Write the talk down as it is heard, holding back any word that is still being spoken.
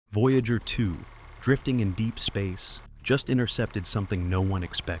Voyager 2, drifting in deep space, just intercepted something no one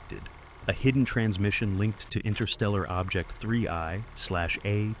expected. A hidden transmission linked to interstellar object 3I/ATLAS.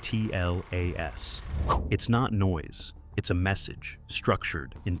 It's not noise, it's a message,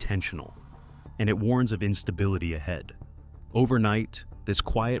 structured, intentional, and it warns of instability ahead. Overnight, this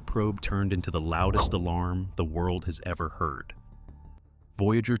quiet probe turned into the loudest alarm the world has ever heard.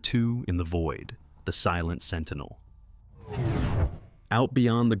 Voyager 2 in the void, the silent sentinel. Out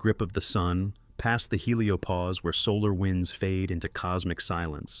beyond the grip of the sun, past the heliopause where solar winds fade into cosmic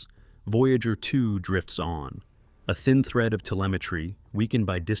silence, Voyager 2 drifts on. A thin thread of telemetry, weakened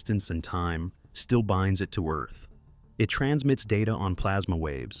by distance and time, still binds it to Earth. It transmits data on plasma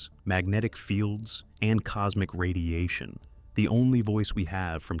waves, magnetic fields, and cosmic radiation, the only voice we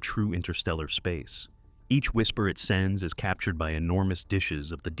have from true interstellar space. Each whisper it sends is captured by enormous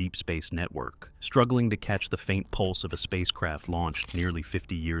dishes of the deep space network, struggling to catch the faint pulse of a spacecraft launched nearly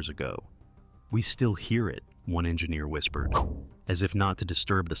 50 years ago. "We still hear it," one engineer whispered, as if not to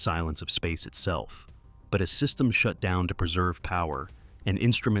disturb the silence of space itself. But as systems shut down to preserve power, and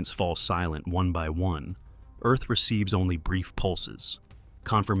instruments fall silent one by one, Earth receives only brief pulses,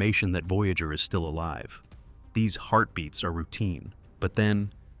 confirmation that Voyager is still alive. These heartbeats are routine, but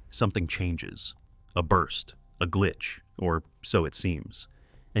then something changes. A burst, a glitch, or so it seems.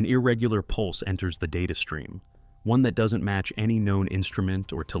 An irregular pulse enters the data stream, one that doesn't match any known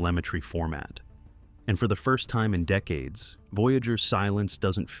instrument or telemetry format. And for the first time in decades, Voyager's silence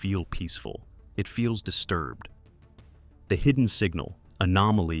doesn't feel peaceful. It feels disturbed. The hidden signal,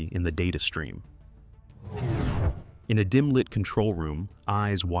 anomaly in the data stream. In a dim-lit control room,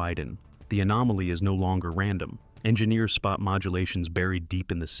 eyes widen. The anomaly is no longer random. Engineers spot modulations buried deep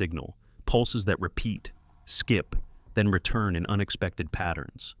in the signal, pulses that repeat, skip, then return in unexpected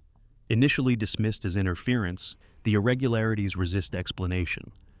patterns. Initially dismissed as interference, the irregularities resist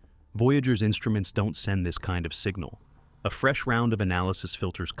explanation. Voyager's instruments don't send this kind of signal. A fresh round of analysis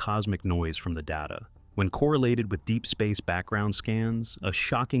filters cosmic noise from the data. When correlated with deep space background scans, a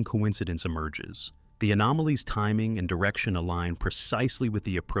shocking coincidence emerges. The anomaly's timing and direction align precisely with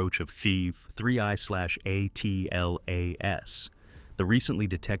the approach of Thief 3I/ATLAS, the recently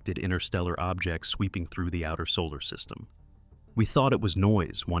detected interstellar object sweeping through the outer solar system. "We thought it was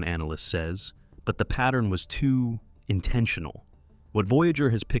noise," one analyst says, but the pattern was too intentional. What Voyager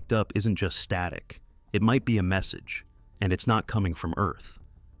has picked up isn't just static. It might be a message, and it's not coming from Earth.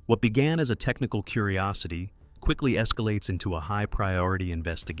 What began as a technical curiosity quickly escalates into a high-priority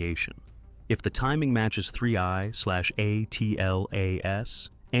investigation. If the timing matches 3I/ATLAS,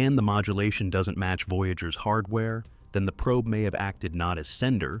 and the modulation doesn't match Voyager's hardware, then the probe may have acted not as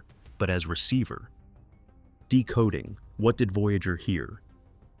sender, but as receiver. Decoding. What did Voyager hear?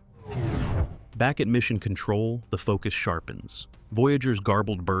 Back at Mission Control, the focus sharpens. Voyager's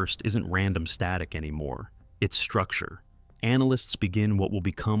garbled burst isn't random static anymore. It's structure. Analysts begin what will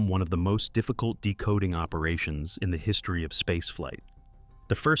become one of the most difficult decoding operations in the history of spaceflight.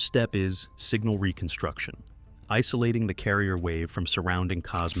 The first step is signal reconstruction, isolating the carrier wave from surrounding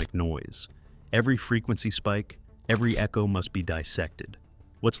cosmic noise. Every frequency spike, every echo must be dissected.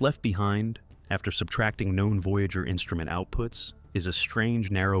 What's left behind, after subtracting known Voyager instrument outputs, is a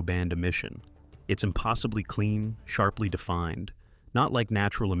strange narrow-band emission. It's impossibly clean, sharply defined, not like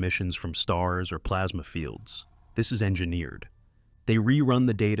natural emissions from stars or plasma fields. This is engineered. They rerun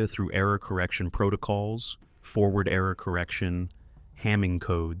the data through error correction protocols, forward error correction, Hamming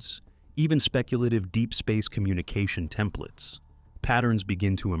codes, even speculative deep space communication templates. Patterns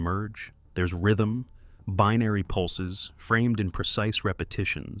begin to emerge. There's rhythm, binary pulses, framed in precise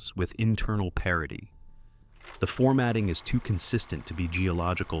repetitions with internal parity. The formatting is too consistent to be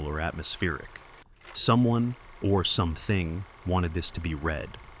geological or atmospheric. Someone, or something, wanted this to be read.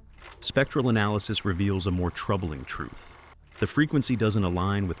 Spectral analysis reveals a more troubling truth. The frequency doesn't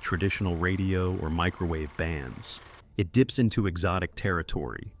align with traditional radio or microwave bands. It dips into exotic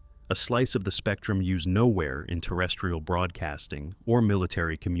territory, a slice of the spectrum used nowhere in terrestrial broadcasting or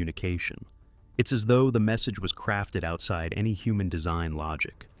military communication. It's as though the message was crafted outside any human design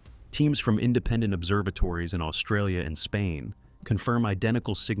logic. Teams from independent observatories in Australia and Spain confirm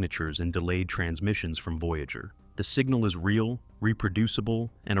identical signatures in delayed transmissions from Voyager. The signal is real, reproducible,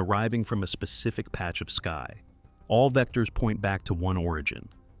 and arriving from a specific patch of sky. All vectors point back to one origin: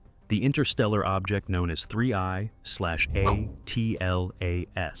 the interstellar object known as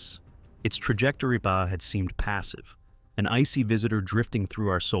 3I/ATLAS. Its trajectory had seemed passive, an icy visitor drifting through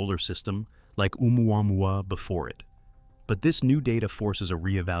our solar system like Oumuamua before it. But this new data forces a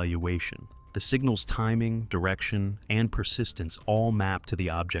reevaluation. The signal's timing, direction, and persistence all map to the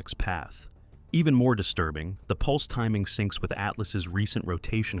object's path. Even more disturbing, the pulse timing syncs with Atlas's recent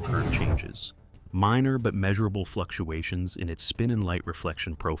rotation curve changes. Minor but measurable fluctuations in its spin and light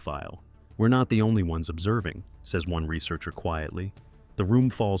reflection profile. "We're not the only ones observing," says one researcher quietly. The room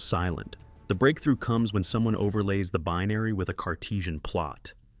falls silent. The breakthrough comes when someone overlays the binary with a Cartesian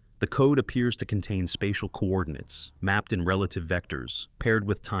plot. The code appears to contain spatial coordinates, mapped in relative vectors, paired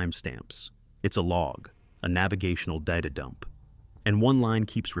with timestamps. It's a log, a navigational data dump. And one line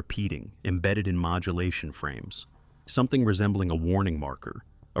keeps repeating, embedded in modulation frames. Something resembling a warning marker,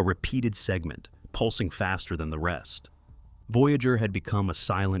 a repeated segment, pulsing faster than the rest. Voyager had become a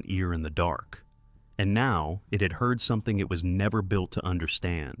silent ear in the dark. And now, it had heard something it was never built to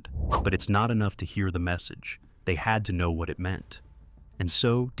understand. But it's not enough to hear the message. They had to know what it meant. And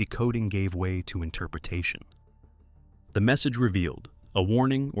so, decoding gave way to interpretation. The message revealed, a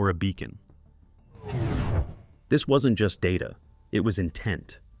warning or a beacon. This wasn't just data, it was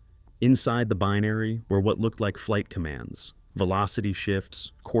intent. Inside the binary were what looked like flight commands, velocity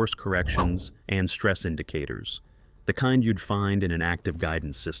shifts, course corrections, and stress indicators, the kind you'd find in an active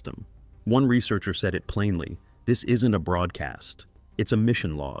guidance system. One researcher said it plainly, this isn't a broadcast, it's a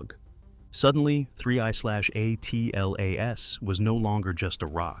mission log. Suddenly, 3I/ATLAS was no longer just a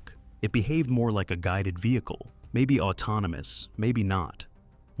rock. It behaved more like a guided vehicle, maybe autonomous, maybe not.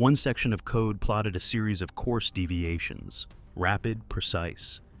 One section of code plotted a series of course deviations, rapid,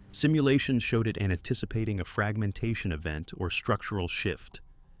 precise. Simulations showed it anticipating a fragmentation event or structural shift.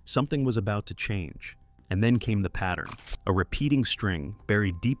 Something was about to change. And then came the pattern, a repeating string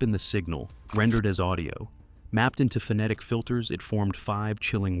buried deep in the signal, rendered as audio. Mapped into phonetic filters, it formed 5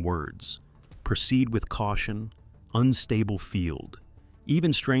 chilling words. Proceed with caution, unstable field.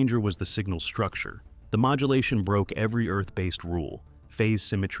 Even stranger was the signal's structure. The modulation broke every Earth-based rule. Phase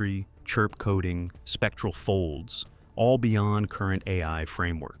symmetry, chirp coding, spectral folds, all beyond current AI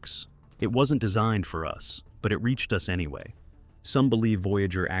frameworks. It wasn't designed for us, but it reached us anyway. Some believe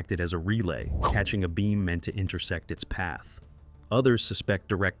Voyager acted as a relay, catching a beam meant to intersect its path. Others suspect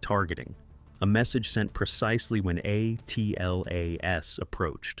direct targeting, a message sent precisely when ATLAS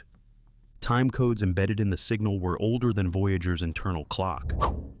approached. Time codes embedded in the signal were older than Voyager's internal clock,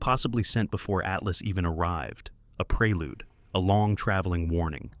 possibly sent before Atlas even arrived. A prelude, a long-traveling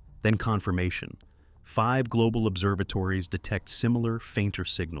warning, then confirmation. 5 global observatories detect similar, fainter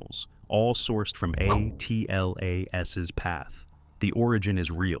signals, all sourced from ATLAS's path. The origin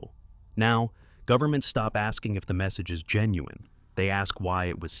is real. Now, governments stop asking if the message is genuine. They ask why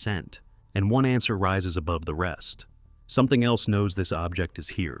it was sent. And one answer rises above the rest. Something else knows this object is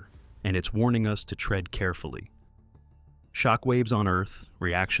here, and it's warning us to tread carefully. Shockwaves on Earth,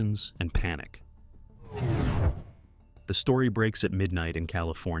 reactions, and panic. The story breaks at midnight in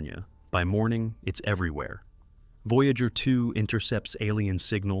California. By morning, it's everywhere. Voyager 2 intercepts alien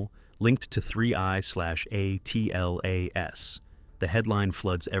signal linked to 3I/ATLAS. The headline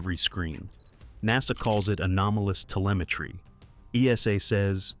floods every screen. NASA calls it anomalous telemetry. ESA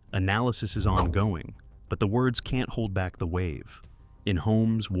says analysis is ongoing, but the words can't hold back the wave. In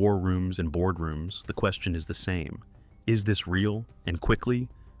homes, war rooms, and boardrooms, the question is the same. Is this real? And quickly?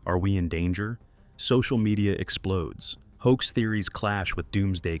 Are we in danger? Social media explodes. Hoax theories clash with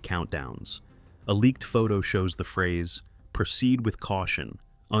doomsday countdowns. A leaked photo shows the phrase, "Proceed with caution,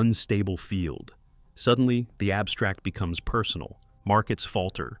 unstable field." Suddenly, the abstract becomes personal. Markets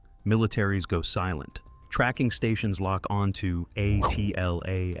falter, militaries go silent. Tracking stations lock onto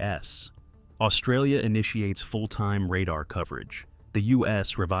ATLAS. Australia initiates full-time radar coverage. The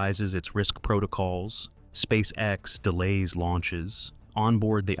US revises its risk protocols. SpaceX delays launches.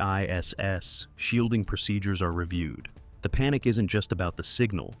 Onboard the ISS, shielding procedures are reviewed. The panic isn't just about the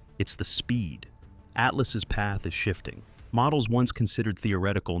signal, it's the speed. Atlas's path is shifting. Models once considered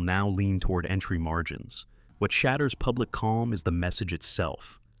theoretical now lean toward entry margins. What shatters public calm is the message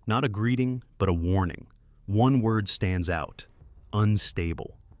itself. Not a greeting, but a warning. One word stands out: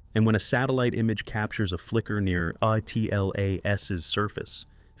 unstable. And when a satellite image captures a flicker near ATLAS's surface,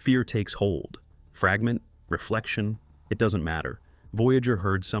 fear takes hold. Fragment, reflection, it doesn't matter. Voyager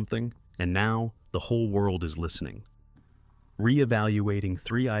heard something, and now the whole world is listening. Re-evaluating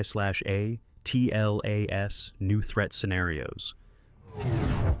 3I/ATLAS new threat scenarios.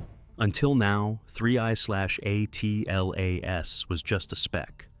 Until now, 3I/ATLAS was just a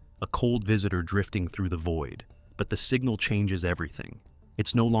speck, a cold visitor drifting through the void. But the signal changes everything.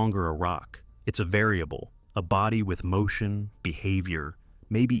 It's no longer a rock. It's a variable, a body with motion, behavior,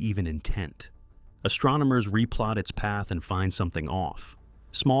 maybe even intent. Astronomers replot its path and find something off.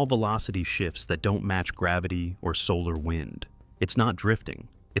 Small velocity shifts that don't match gravity or solar wind. It's not drifting,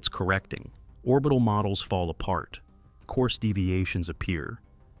 it's correcting. Orbital models fall apart. Course deviations appear.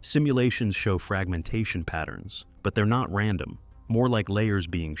 Simulations show fragmentation patterns, but they're not random, more like layers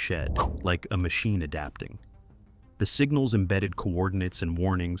being shed, like a machine adapting. The signal's embedded coordinates and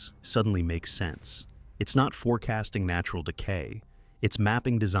warnings suddenly make sense. It's not forecasting natural decay, it's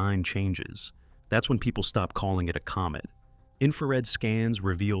mapping design changes. That's when people stop calling it a comet. Infrared scans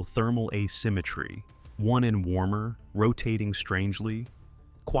reveal thermal asymmetry, one end warmer, rotating strangely.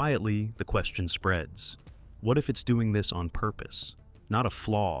 Quietly, the question spreads. What if it's doing this on purpose? Not a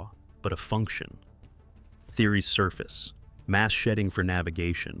flaw, but a function. Theories surface. Mass shedding for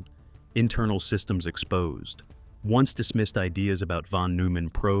navigation. Internal systems exposed. Once dismissed ideas about von Neumann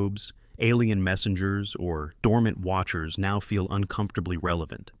probes, alien messengers, or dormant watchers now feel uncomfortably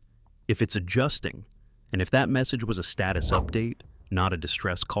relevant. If it's adjusting, and if that message was a status update, not a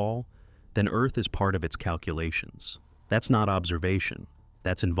distress call, then Earth is part of its calculations. That's not observation,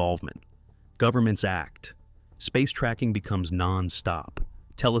 that's involvement. Governments act. Space tracking becomes non-stop.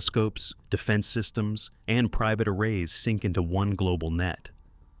 Telescopes, defense systems, and private arrays sync into one global net.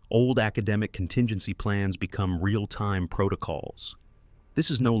 Old academic contingency plans become real-time protocols.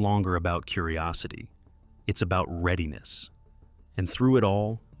 This is no longer about curiosity. It's about readiness. And through it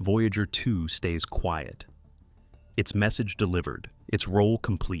all, Voyager 2 stays quiet. Its message delivered, its role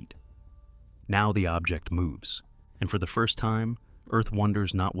complete. Now the object moves, and for the first time, Earth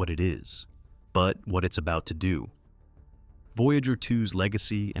wonders not what it is, but what it's about to do. Voyager 2's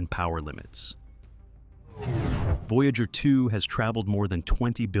legacy and power limits. Voyager 2 has traveled more than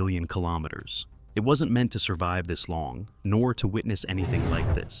 20 billion kilometers. It wasn't meant to survive this long, nor to witness anything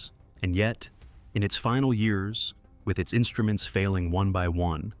like this. And yet, in its final years, with its instruments failing one by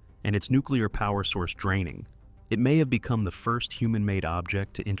one, and its nuclear power source draining, it may have become the first human-made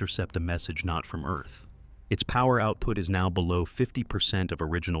object to intercept a message not from Earth. Its power output is now below 50% of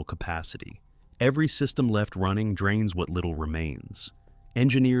original capacity. Every system left running drains what little remains.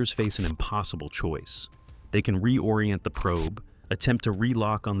 Engineers face an impossible choice. They can reorient the probe, attempt to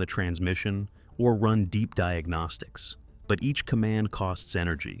relock on the transmission, or run deep diagnostics. But each command costs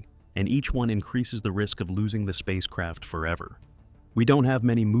energy, and each one increases the risk of losing the spacecraft forever. We don't have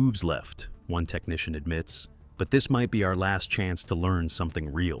many moves left, one technician admits, but this might be our last chance to learn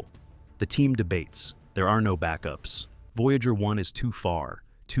something real. The team debates. There are no backups. Voyager 1 is too far,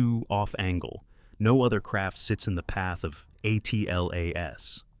 too off-angle. No other craft sits in the path of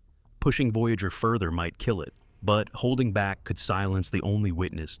ATLAS. Pushing Voyager further might kill it, but holding back could silence the only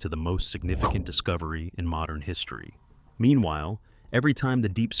witness to the most significant discovery in modern history. Meanwhile, every time the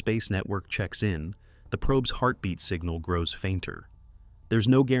Deep Space Network checks in, the probe's heartbeat signal grows fainter. There's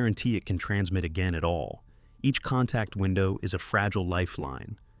no guarantee it can transmit again at all. Each contact window is a fragile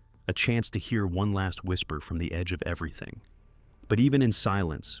lifeline, a chance to hear one last whisper from the edge of everything. But even in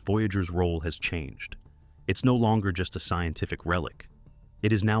silence, Voyager's role has changed. It's no longer just a scientific relic.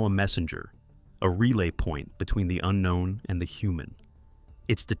 It is now a messenger, a relay point between the unknown and the human.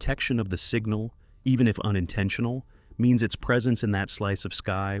 Its detection of the signal, even if unintentional, means its presence in that slice of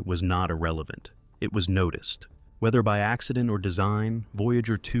sky was not irrelevant. It was noticed. Whether by accident or design,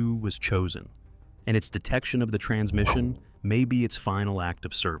 Voyager 2 was chosen, and its detection of the transmission may be its final act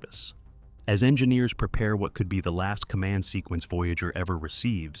of service. As engineers prepare what could be the last command sequence Voyager ever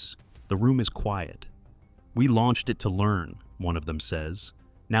receives, the room is quiet. "We launched it to learn," one of them says.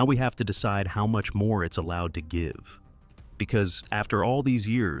 "Now we have to decide how much more it's allowed to give." Because after all these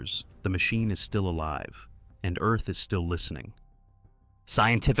years, the machine is still alive, and Earth is still listening.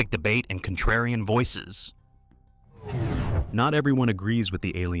 Scientific debate and contrarian voices. Not everyone agrees with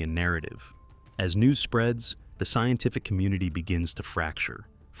the alien narrative. As news spreads, the scientific community begins to fracture.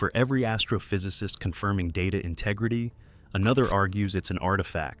 For every astrophysicist confirming data integrity, another argues it's an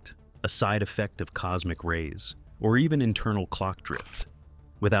artifact, a side effect of cosmic rays, or even internal clock drift.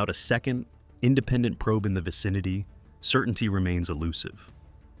 Without a second, independent probe in the vicinity, certainty remains elusive.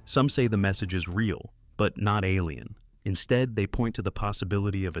 Some say the message is real, but not alien. Instead, they point to the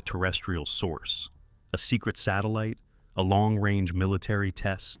possibility of a terrestrial source, a secret satellite, a long-range military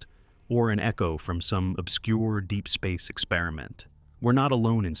test, or an echo from some obscure deep space experiment. We're not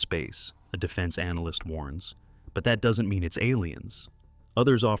alone in space, a defense analyst warns, but that doesn't mean it's aliens.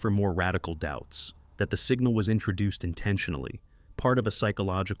 Others offer more radical doubts, that the signal was introduced intentionally, part of a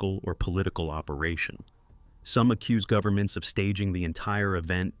psychological or political operation. Some accuse governments of staging the entire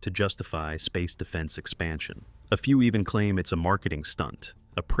event to justify space defense expansion. A few even claim it's a marketing stunt,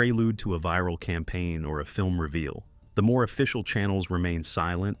 a prelude to a viral campaign or a film reveal. The more official channels remain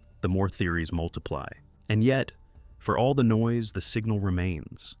silent, the more theories multiply. And yet, for all the noise, the signal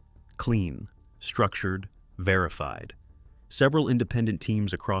remains. Clean, structured, verified. Several independent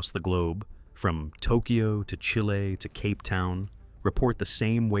teams across the globe, from Tokyo to Chile to Cape Town, report the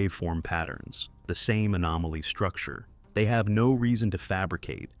same waveform patterns, the same anomaly structure. They have no reason to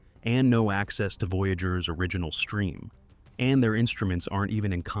fabricate, and no access to Voyager's original stream. And their instruments aren't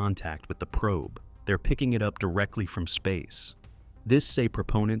even in contact with the probe. They're picking it up directly from space. This, say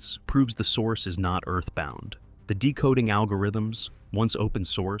proponents, proves the source is not Earthbound. The decoding algorithms, once open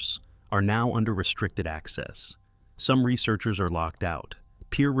source, are now under restricted access. Some researchers are locked out.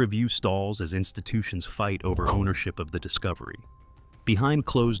 Peer review stalls as institutions fight over ownership of the discovery. Behind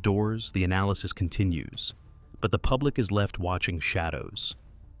closed doors, the analysis continues, but the public is left watching shadows.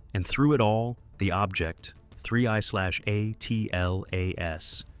 And through it all, the object,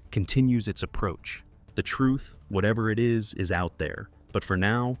 3I/ATLAS, continues its approach. The truth, whatever it is out there. But for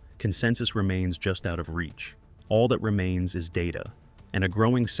now, consensus remains just out of reach. All that remains is data, and a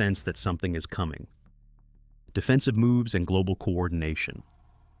growing sense that something is coming. Defensive moves and global coordination.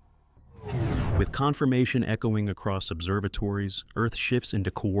 With confirmation echoing across observatories, Earth shifts into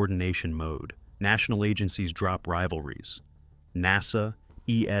coordination mode. National agencies drop rivalries. NASA,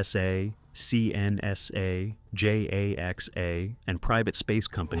 ESA, CNSA, JAXA, and private space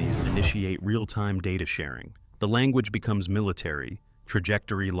companies initiate real-time data sharing. The language becomes military: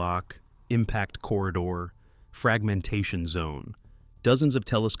 trajectory lock, impact corridor, fragmentation zone. Dozens of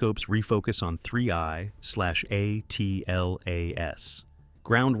telescopes refocus on 3I/ATLAS.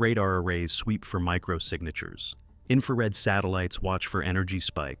 Ground radar arrays sweep for microsignatures. Infrared satellites watch for energy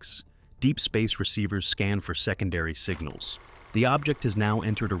spikes. Deep space receivers scan for secondary signals. The object has now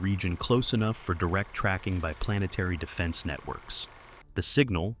entered a region close enough for direct tracking by planetary defense networks. The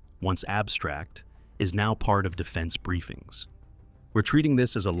signal, once abstract, is now part of defense briefings. "We're treating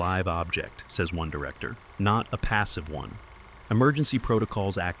this as a live object," says one director, "not a passive one." Emergency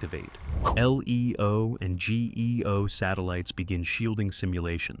protocols activate. LEO and GEO satellites begin shielding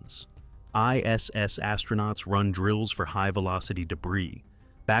simulations. ISS astronauts run drills for high-velocity debris.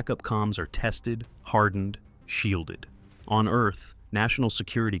 Backup comms are tested, hardened, shielded. On Earth, national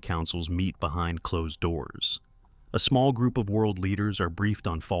security councils meet behind closed doors. A small group of world leaders are briefed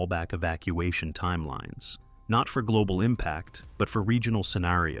on fallback evacuation timelines, not for global impact, but for regional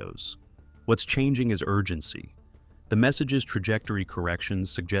scenarios. What's changing is urgency. The message's trajectory corrections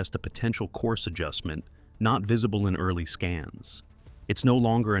suggest a potential course adjustment not visible in early scans. It's no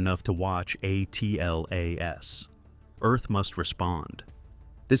longer enough to watch ATLAS. Earth must respond.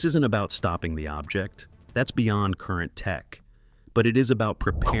 This isn't about stopping the object. That's beyond current tech. But it is about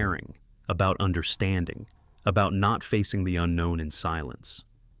preparing, about understanding, about not facing the unknown in silence.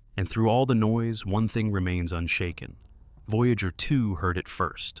 And through all the noise, one thing remains unshaken. Voyager 2 heard it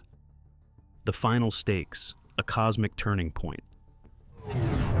first. The final stakes. A cosmic turning point.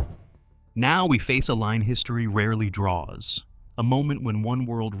 Now we face a line history rarely draws, a moment when one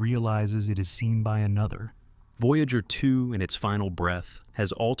world realizes it is seen by another. Voyager 2, in its final breath,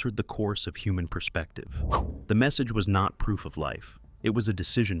 has altered the course of human perspective. The message was not proof of life. It was a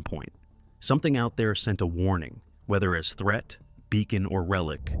decision point. Something out there sent a warning, whether as threat, beacon, or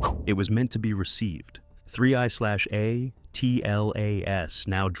relic. It was meant to be received. 3I/ATLAS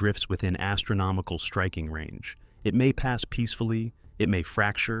now drifts within astronomical striking range. It may pass peacefully, it may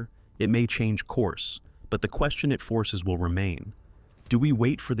fracture, it may change course, but the question it forces will remain. Do we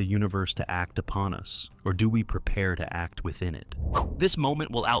wait for the universe to act upon us, or do we prepare to act within it? This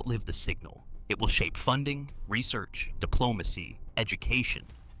moment will outlive the signal. It will shape funding, research, diplomacy, education,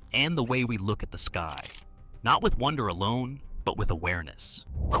 and the way we look at the sky. Not with wonder alone, but with awareness.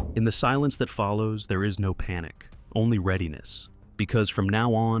 In the silence that follows, there is no panic, only readiness. Because from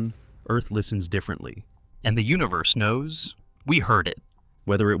now on, Earth listens differently. And the universe knows we heard it.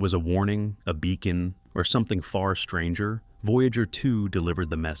 Whether it was a warning, a beacon, or something far stranger, Voyager 2 delivered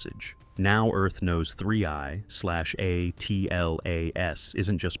the message. Now Earth knows 3I/ATLAS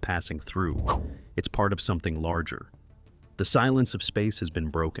isn't just passing through. It's part of something larger. The silence of space has been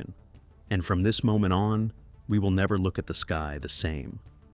broken. And from this moment on, we will never look at the sky the same.